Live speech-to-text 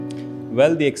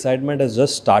Well, the excitement has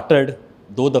just started,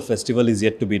 though the festival is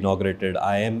yet to be inaugurated.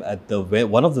 I am at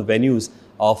one of the venues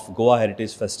of Goa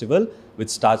Heritage Festival, which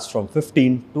starts from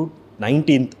 15th to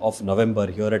 19th of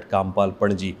November here at Campal,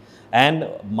 Panaji. And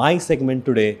my segment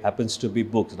today happens to be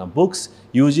books. Now, books,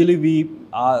 usually we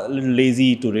are a little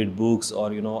lazy to read books, or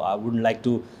I wouldn't like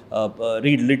to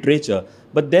read literature.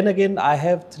 But then again, I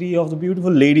have three of the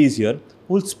beautiful ladies here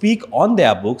who will speak on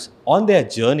their books, on their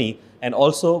journey, and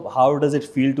also how does it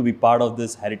feel to be part of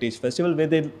this Heritage Festival, where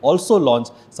they also launch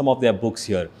some of their books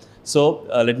here. So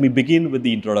let me begin with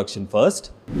the introduction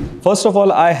first. First of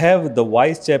all, I have the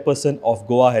Vice Chairperson of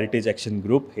Goa Heritage Action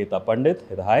Group, Heta Pandit.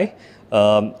 Heta, hi.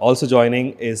 Also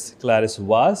joining is Clarice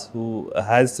Vaz, who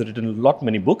has written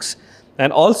many books.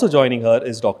 And also joining her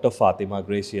is Dr. Fatima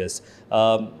Gracias.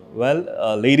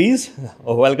 Ladies,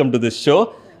 welcome to this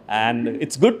show. And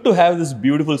it's good to have these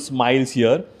beautiful smiles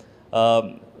here.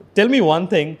 Tell me one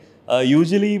thing,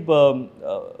 usually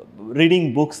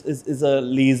reading books is a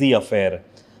lazy affair.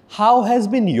 How has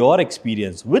been your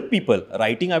experience with people?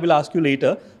 Writing, I will ask you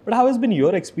later, but how has been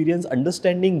your experience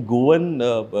understanding Goan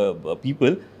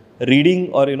people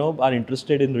reading or, are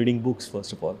interested in reading books,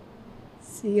 first of all?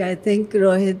 See, I think,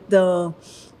 Rohit, the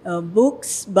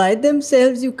books by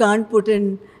themselves you can't put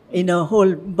in a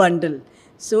whole bundle.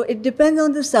 So it depends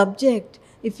on the subject.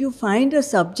 If you find a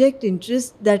subject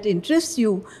that interests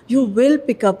you, you will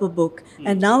pick up a book.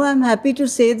 And now I'm happy to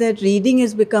say that reading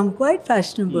has become quite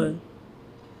fashionable.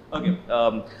 Okay.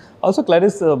 Also,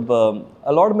 Clarice,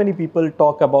 many people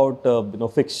talk about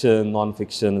fiction,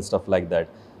 non-fiction, and stuff like that.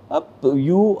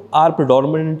 You are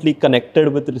predominantly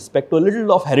connected with respect to a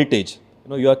little of heritage.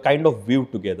 You are kind of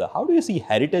viewed together. How do you see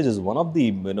heritage as one of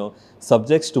the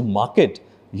subjects to market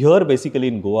here, basically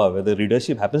in Goa, where the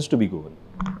readership happens to be Goan?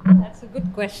 That's a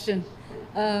good question.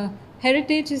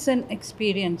 Heritage is an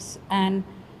experience, and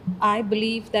I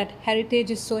believe that heritage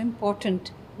is so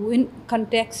important in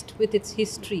context with its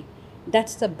history.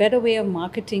 That's the better way of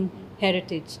marketing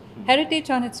heritage. Heritage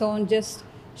on its own, just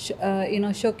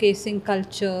showcasing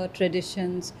culture,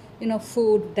 traditions,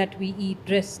 food that we eat,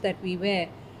 dress that we wear,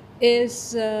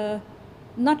 is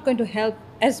not going to help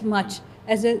as much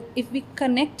as if we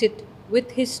connect it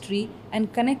with history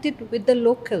and connect it with the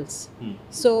locals.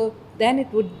 So then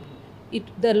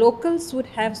the locals would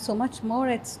have so much more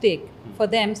at stake for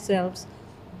themselves,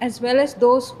 as well as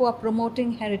those who are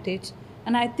promoting heritage.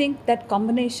 And I think that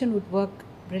combination would work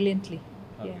brilliantly.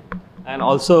 Okay. Yeah. And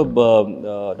also,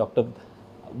 Doctor,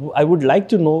 I would like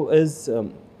to know is,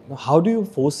 how do you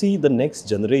foresee the next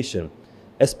generation,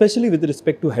 especially with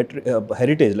respect to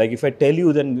heritage? Like if I tell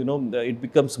you, then, it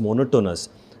becomes monotonous.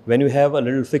 When you have a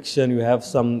little fiction, you have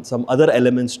some other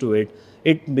elements to it,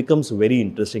 it becomes very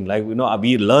interesting. Like,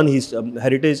 we learn his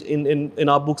heritage in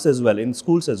our books as well, in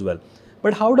schools as well.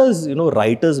 But how does,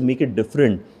 writers make it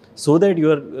different so that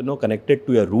you are, connected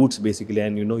to your roots basically,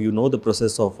 and, you know the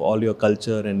process of all your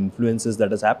culture and influences that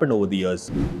has happened over the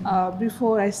years?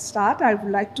 Before I start, I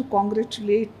would like to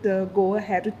congratulate the Goa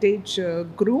Heritage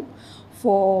Group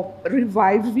for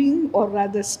reviving, or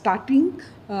rather starting,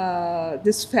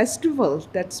 this festival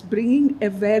that's bringing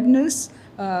awareness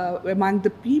among the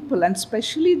people, and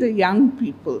especially the young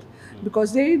people,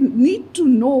 because they need to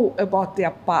know about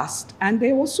their past, and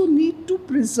they also need to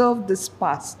preserve this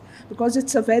past, because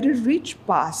it's a very rich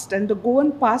past, and the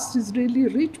Goan past is really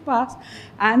rich past,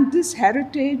 and this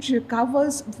heritage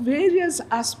covers various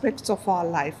aspects of our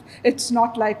life. It's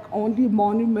not like only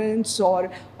monuments or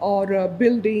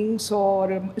buildings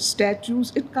or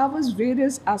statues. It covers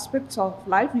various aspects of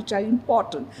life which are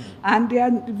important, and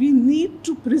we need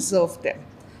to preserve them.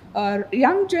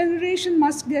 Young generation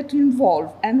must get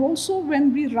involved, and also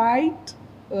when we write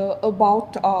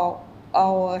about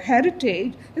our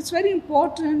heritage, it's very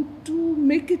important to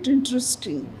make it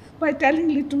interesting by telling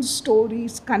little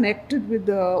stories connected with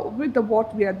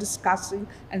what we are discussing,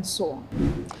 and so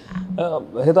on.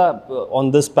 Heta,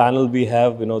 on this panel we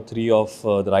have three of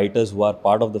the writers who are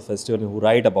part of the festival who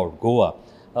write about Goa.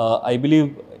 I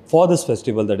believe for this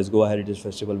festival, that is Goa Heritage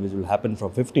Festival, which will happen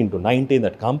from 15 to 19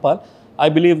 at Campal, I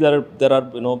believe there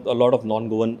are a lot of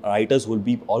non-Goan writers who will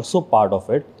be also part of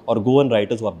it, or Goan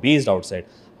writers who are based outside.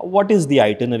 What is the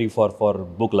itinerary for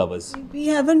book lovers? We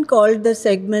haven't called the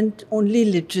segment only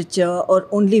literature or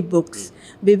only books.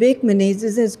 Vivek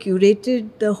Menezes has curated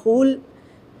the whole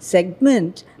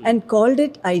segment and called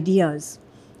it Ideas.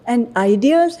 And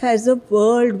Ideas has a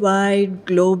worldwide,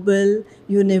 global,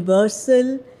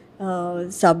 universal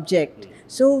subject.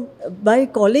 So by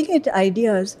calling it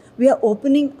Ideas, we are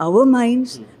opening our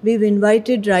minds. We've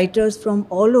invited writers from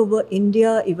all over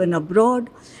India, even abroad,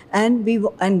 and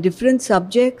different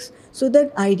subjects, so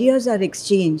that ideas are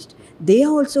exchanged. they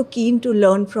are also keen to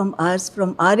learn from us,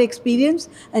 from our experience,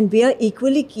 and we are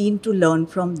equally keen to learn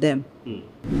from them.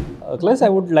 Clarice, I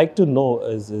would like to know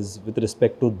is with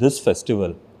respect to this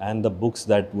festival and the books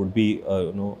that would be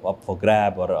up for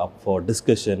grab or up for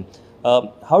discussion.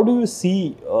 How do you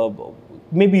see?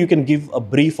 Maybe you can give a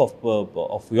brief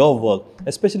of your work,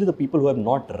 especially the people who have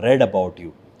not read about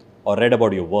you or read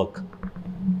about your work.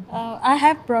 I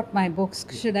have brought my books.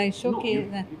 Should I showcase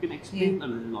that? You can explain a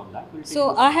little on that.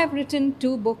 So I have written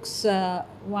two books.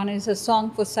 One is a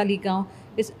song for Saligaon.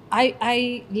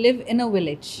 I live in a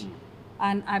village,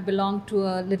 and I belong to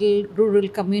a little rural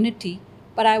community,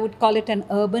 but I would call it an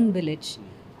urban village.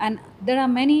 And there are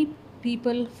many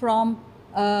people from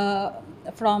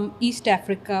East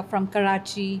Africa, from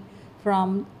Karachi,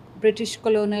 from British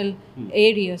colonial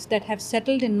areas that have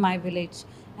settled in my village,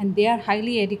 and they are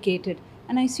highly educated.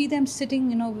 And I see them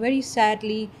sitting, very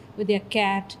sadly with their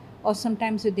cat or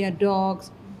sometimes with their dogs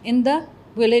in the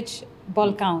village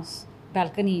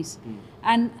balconies.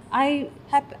 And I'm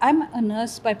a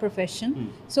nurse by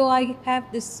profession, so I have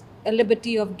this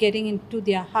liberty of getting into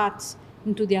their hearts,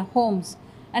 into their homes.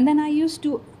 And then I used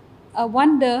to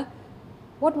wonder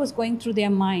what was going through their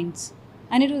minds.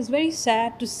 And it was very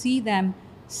sad to see them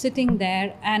sitting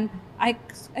there, and I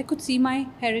could see my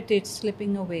heritage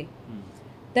slipping away.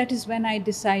 That is when I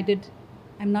decided,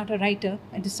 I'm not a writer,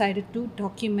 I decided to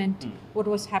document what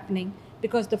was happening,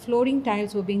 because the flooring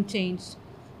tiles were being changed.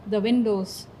 The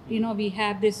windows, we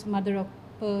have this mother of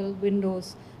pearl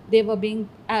windows, they were being,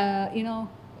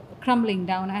 crumbling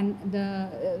down, and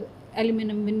the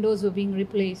aluminum windows were being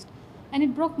replaced. And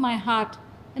it broke my heart,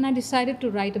 and I decided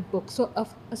to write a book. So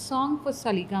a song for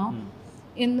Saligaon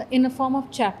in a form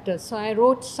of chapters. So I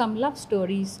wrote some love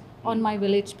stories on my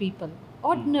village people.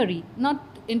 Ordinary, not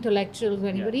intellectuals or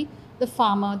anybody, the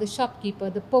farmer, the shopkeeper,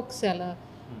 the pork seller.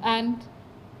 And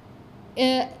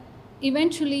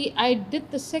eventually I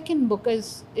did the second book.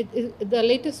 The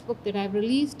latest book that I've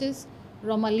released is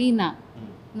Romalina.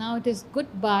 Now it is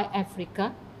Goodbye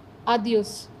Africa,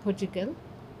 Adios Portugal,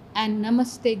 and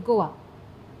Namaste Goa.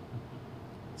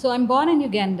 So I'm born in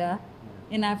Uganda,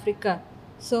 in Africa.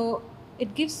 So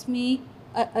it gives me,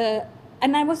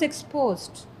 and I was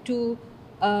exposed to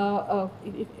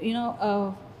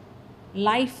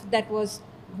life that was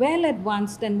well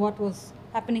advanced than what was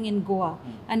happening in Goa.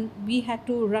 And we had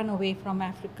to run away from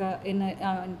Africa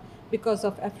because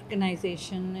of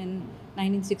Africanization in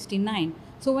 1969.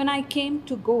 So when I came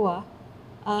to Goa,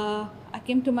 I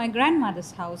came to my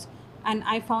grandmother's house, and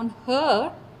I found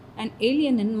her an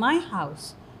alien in my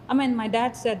house. I mean, my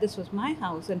dad said this was my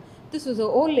house, and this was an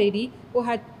old lady who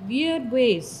had weird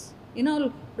ways,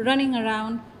 running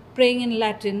around, praying in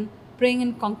Latin, praying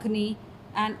in Konkani,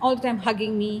 and all the time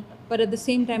hugging me, but at the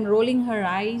same time rolling her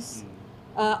eyes.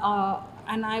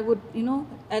 And I would,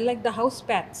 like the house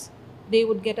pets, they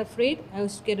would get afraid. I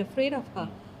used to get afraid of her.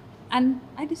 And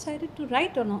I decided to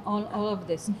write on all of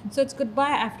this. So it's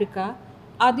Goodbye Africa,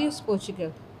 Adios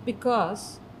Portugal,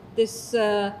 because this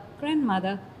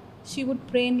grandmother, she would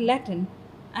pray in Latin,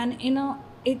 and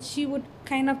she would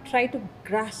kind of try to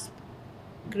grasp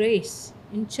grace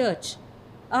in church.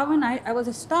 I was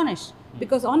astonished,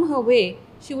 because on her way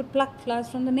she would pluck flowers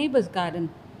from the neighbor's garden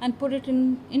and put it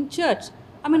in church.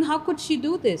 I mean, how could she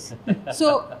do this?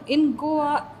 So in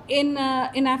Goa, in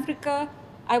Africa,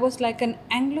 I was like an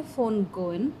Anglophone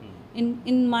Goan.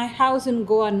 In my house in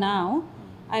Goa now,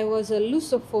 I was a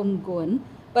Lusophone Goan,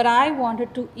 but I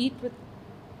wanted to eat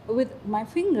with my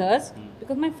fingers,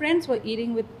 because my friends were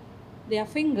eating with their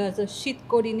fingers, a shit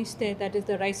kodiniste, that is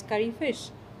the rice curry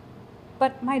fish.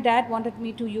 But my dad wanted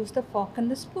me to use the fork and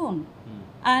the spoon.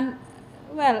 And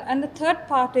the third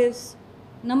part is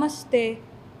Namaste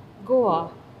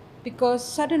Goa, because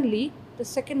suddenly the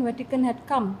Second Vatican had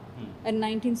come in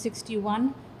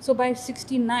 1961. So by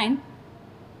 69,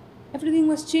 everything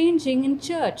was changing in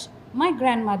church. My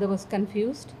grandmother was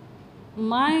confused.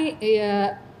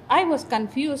 I was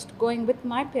confused going with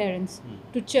my parents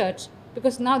to church,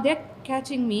 because now they're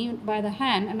catching me by the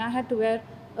hand, and I had to wear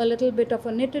a little bit of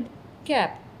a knitted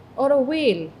cap or a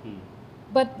veil.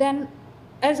 But then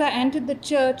as I entered the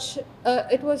church,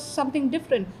 it was something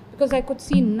different, because I could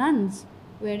see nuns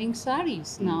wearing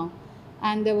saris now,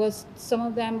 and some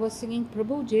of them were singing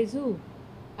Prabhu Jesu,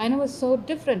 and it was so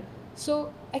different.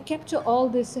 So I capture all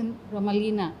this in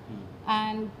Romalina,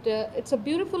 and it's a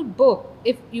beautiful book.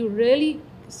 If you really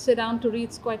sit down to read,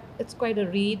 it's quite a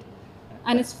read,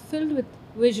 and it's filled with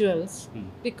visuals,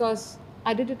 because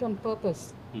I did it on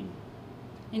purpose.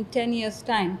 In 10 years'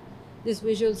 time, these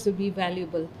visuals will be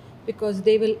valuable, because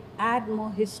they will add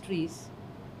more histories.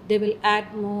 They will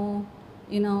add more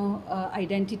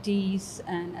identities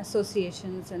and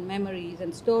associations and memories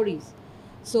and stories.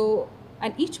 So,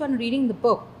 and each one reading the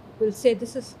book will say,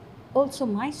 this is also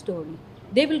my story.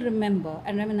 They will remember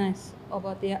and reminisce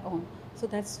about their own. So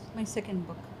that's my second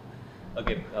book.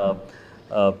 Okay,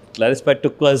 Clarice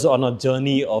took us on a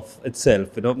journey of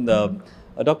itself.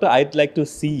 Doctor, I'd like to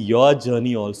see your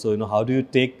journey also. How do you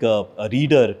take a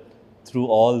reader through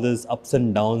all these ups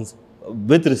and downs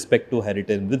with respect to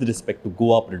heritage, with respect to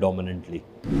Goa predominantly?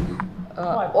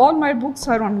 All my books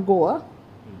are on Goa.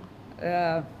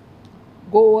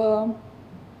 Goa,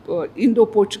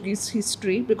 Indo-Portuguese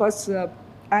history, because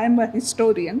I am a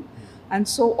historian, and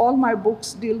so all my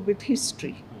books deal with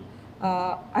history.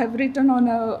 I've written on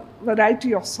a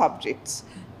variety of subjects.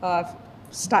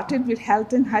 Started with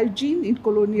health and hygiene in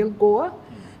colonial Goa.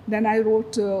 Then I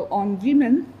wrote on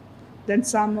women. Then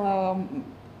some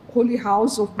Holy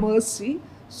House of Mercy.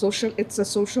 It's a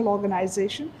social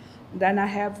organization. Then I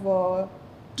have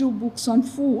 2 books on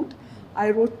food.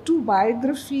 I wrote 2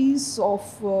 biographies of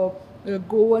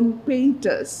Goan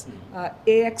painters,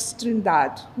 A.X.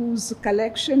 Trindade, whose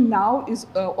collection now is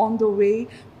on the way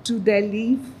to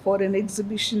Delhi for an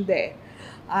exhibition there,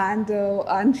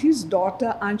 and his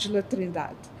daughter Angela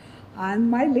Trindade. And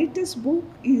my latest book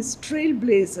is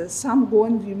Trailblazers, Some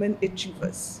Goan Women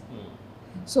Achievers.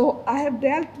 So I have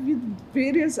dealt with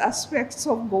various aspects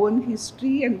of Goan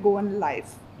history and Goan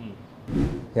life.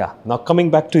 Yeah, now coming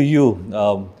back to you,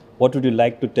 what would you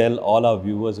like to tell all our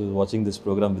viewers who are watching this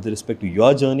program with respect to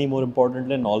your journey, more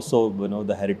importantly, and also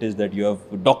the heritage that you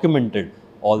have documented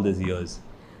all these years?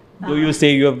 Though you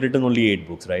say you have written only 8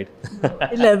 books, right?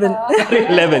 11.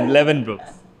 11 books.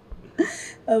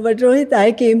 But Rohit,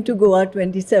 I came to Goa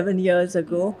 27 years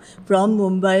ago from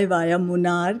Mumbai via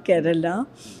Munnar, Kerala.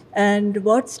 And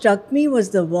what struck me was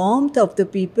the warmth of the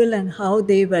people and how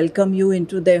they welcome you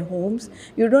into their homes.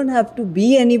 You don't have to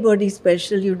be anybody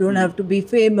special. You don't have to be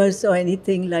famous or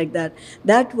anything like that.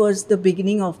 That was the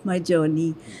beginning of my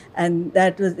journey. And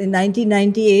that was in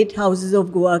 1998, Houses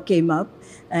of Goa came up.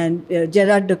 And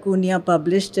Gerard Dacunia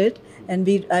published it.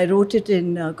 And I wrote it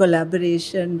in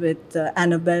collaboration with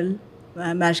Annabelle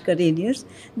Mascarenhas.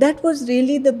 That was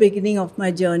really the beginning of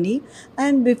my journey.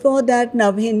 And before that,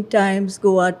 Navhin Times,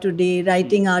 Goa Today,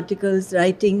 writing articles,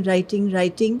 writing,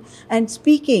 and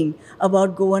speaking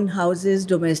about Goan houses,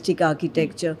 domestic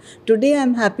architecture. Today,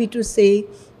 I'm happy to say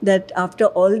that after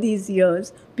all these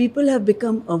years, people have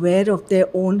become aware of their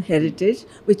own heritage,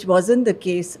 which wasn't the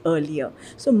case earlier.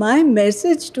 So my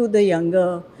message to the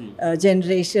younger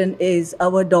generation is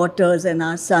our daughters and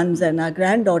our sons and our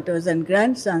granddaughters and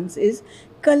grandsons is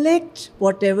collect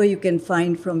whatever you can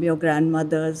find from your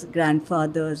grandmothers,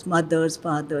 grandfathers, mothers,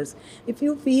 fathers. If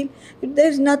you feel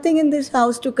there's nothing in this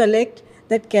house to collect,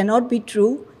 that cannot be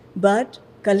true, but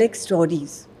collect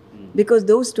stories. Because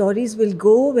those stories will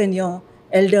go when your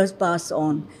elders pass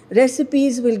on.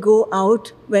 Recipes will go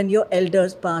out when your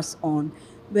elders pass on.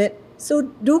 So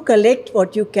do collect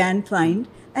what you can find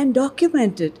and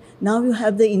document it. Now you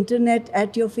have the internet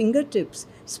at your fingertips.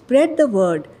 Spread the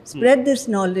word, spread this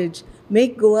knowledge.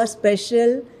 Make Goa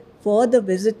special for the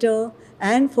visitor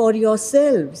and for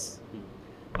yourselves.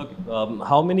 Okay.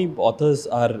 How many authors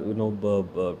are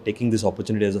taking this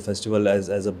opportunity as a festival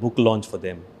as a book launch for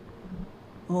them?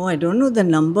 Oh, I don't know the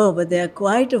number, but there are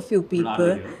quite a few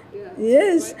people.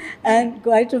 Yes, and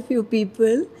quite a few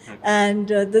people. And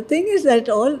the thing is that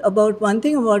one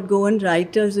thing about Goan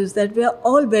writers is that we are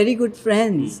all very good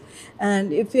friends.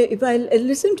 And if I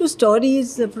listen to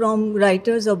stories from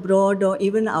writers abroad or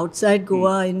even outside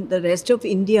Goa in the rest of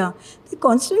India, they're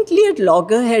constantly at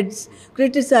loggerheads,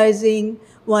 criticizing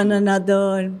one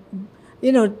another,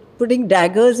 putting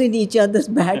daggers in each other's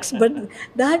backs, but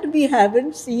that we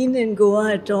haven't seen in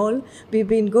Goa at all. We've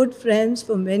been good friends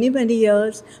for many, many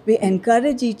years. We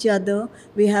encourage each other.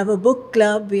 We have a book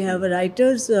club. We have a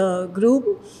writers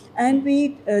group. And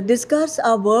we discuss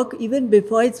our work even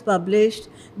before it's published.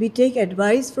 We take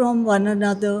advice from one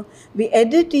another. We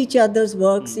edit each other's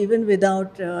works even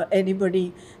without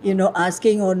anybody,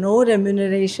 asking or no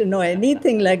remuneration or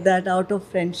anything like that out of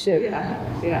friendship.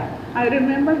 Yeah. I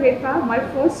remember, Heta, my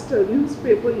first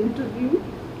newspaper interview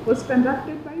was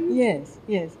conducted by you.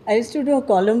 Yes. I used to do a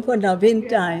column for Navhin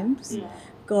Times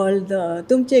called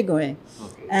Tumche Goe,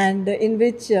 and in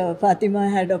which Fatima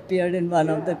had appeared in one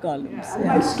of the columns. And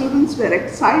my students were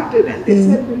excited and they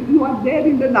said, you are there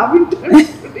in the Navhin Times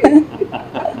today.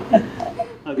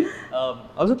 Okay.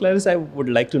 Also, Clarice, I would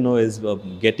like to know is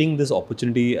getting this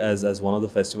opportunity as one of the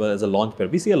festival, as a launch pair.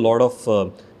 We see a lot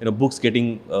of books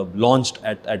getting launched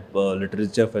at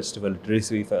literature festival,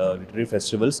 literary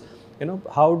festivals.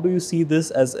 how do you see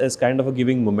this as kind of a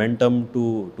giving momentum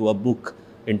to a book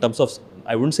in terms of,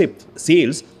 I wouldn't say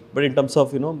sales, but in terms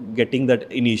of, getting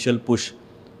that initial push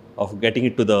of getting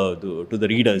it to the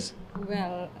readers?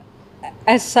 Well,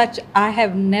 as such, I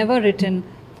have never written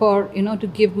for, to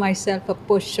give myself a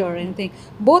push or anything.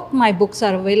 Both my books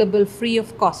are available free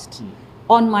of cost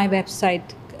on my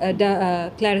website,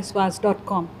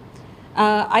 claricevaz.com.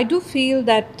 I do feel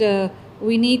that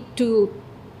we need to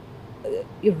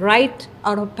write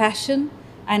out of passion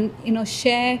and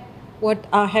share what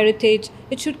our heritage.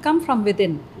 It should come from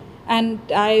within, and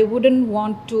I wouldn't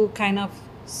want to kind of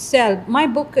sell my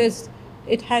book.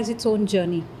 It has its own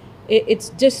journey. It's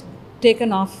just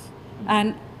taken off,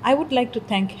 and I would like to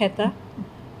thank Heta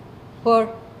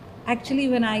for actually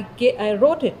when I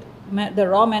wrote it, the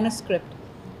raw manuscript.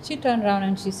 She turned around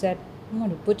and she said, "I'm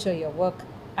going to butcher your work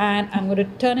and I'm going to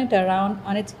turn it around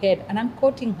on its head." And I'm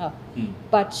quoting her,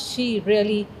 but she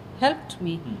really helped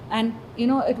me. And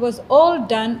it was all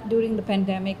done during the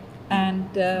pandemic, and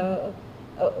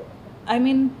I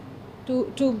mean,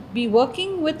 to be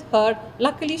working with her.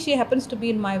 Luckily, she happens to be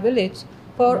in my village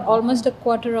for almost a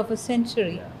quarter of a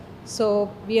century.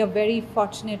 So we are very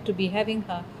fortunate to be having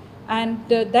her, and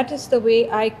that is the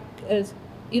way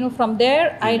from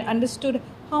there I understood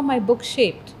how my book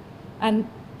shaped, and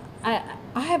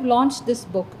I have launched this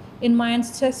book in my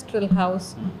ancestral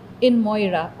house in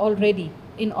Moira already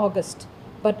in August.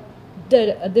 But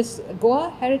this Goa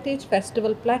Heritage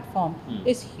Festival platform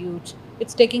is huge.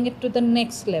 It's taking it to the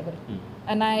next level,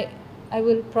 and it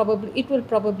will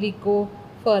probably go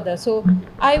further. So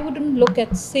I wouldn't look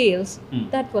at sales.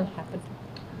 That will happen.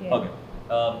 Yeah. Okay.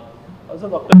 Also,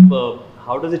 Doctor,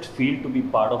 how does it feel to be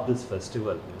part of this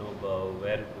festival?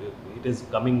 Where it is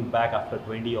coming back after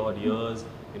 20 odd years.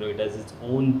 It has its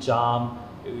own charm.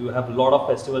 You have a lot of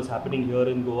festivals happening here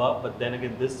in Goa, but then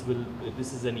again, this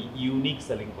is a unique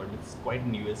selling point. It's quite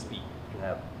an USP to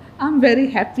have. I'm very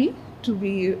happy to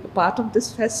be a part of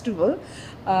this festival.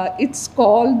 It's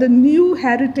called the New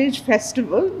Heritage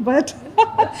Festival, but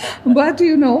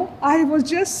I was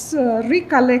just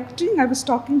recollecting. I was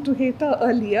talking to Heta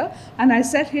earlier, and I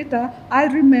said, Heta, I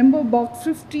remember about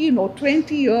 15 or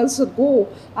 20 years ago,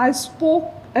 I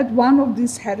spoke at one of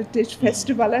these heritage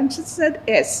festival, and she said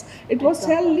yes. It was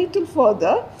held a little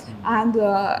further, and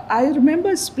I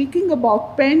remember speaking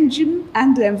about Penjim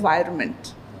and the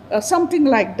environment, something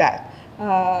like that.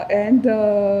 And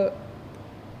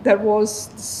there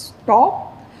was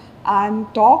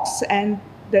talks, and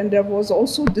then there was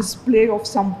also display of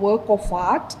some work of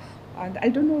art, and I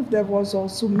don't know if there was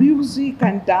also music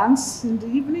and dance in the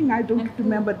evening. I don't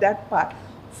remember that part.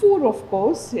 Food, of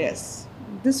course, yes.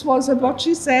 This was about,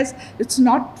 she says, it's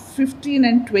not 15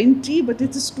 and 20, but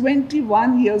it is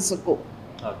 21 years ago.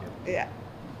 Okay.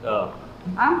 Yeah.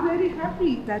 I'm very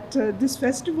happy that this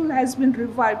festival has been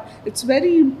revived. It's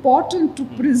very important to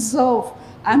preserve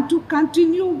and to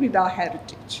continue with our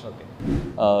heritage. Okay.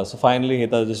 So finally,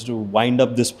 Heta, just to wind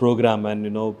up this program and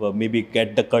maybe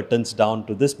get the curtains down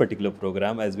to this particular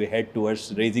program as we head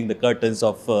towards raising the curtains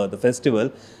of the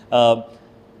festival,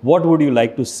 what would you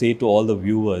like to say to all the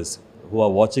viewers who are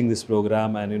watching this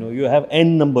program? And you have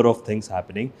n number of things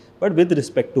happening, but with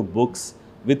respect to books,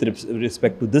 with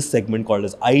respect to this segment called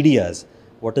as ideas,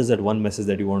 what is that one message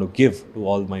that you want to give to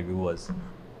all my viewers?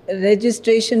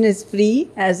 Registration is free,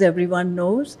 as everyone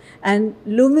knows, and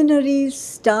luminaries,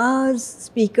 stars,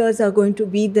 speakers are going to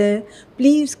be there.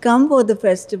 Please come for the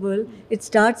festival. It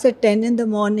starts at 10 in the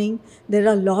morning. There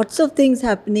are lots of things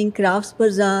happening: crafts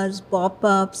bazaars,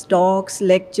 pop-ups, talks,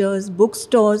 lectures,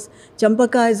 bookstores.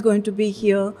 Champaka is going to be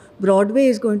here, Broadway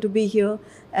is going to be here,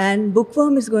 and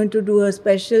Bookworm is going to do a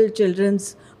special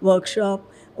children's workshop.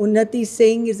 Unnati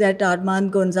Singh is at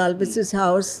Armand Gonzalez's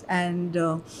house and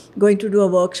going to do a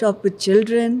workshop with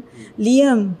children.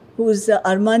 Liam, who's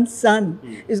Armand's son,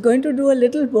 is going to do a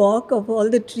little walk of all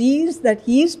the trees that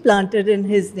he's planted in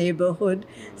his neighborhood.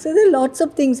 So there are lots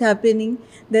of things happening.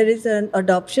 There is an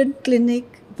adoption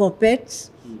clinic for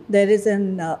pets. There is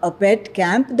a pet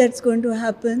camp that's going to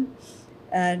happen.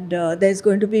 And there's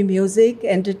going to be music,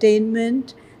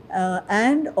 entertainment,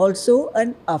 and also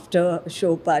an after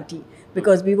show party,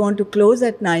 because we want to close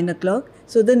at 9 o'clock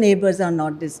so the neighbors are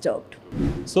not disturbed.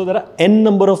 So there are n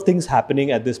number of things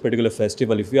happening at this particular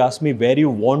festival. If you ask me where you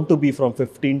want to be from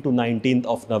 15th to 19th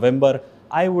of November,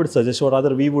 I would suggest, or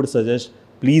rather we would suggest,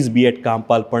 please be at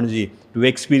Campal, Panaji to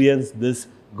experience this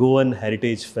Goan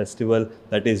Heritage Festival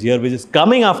that is here, which is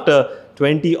coming after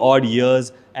 20 odd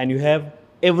years, and you have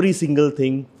every single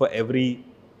thing for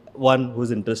everyone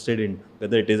who's interested in,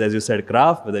 whether it is, as you said,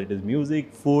 craft, whether it is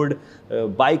music, food,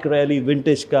 bike rally,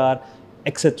 vintage car,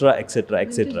 etc., etc.,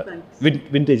 etc. bikes.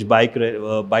 Vintage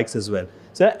bikes as well.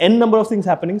 So there are n number of things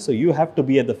happening. So you have to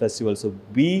be at the festival. So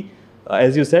be,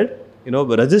 as you said,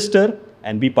 register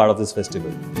and be part of this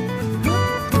festival.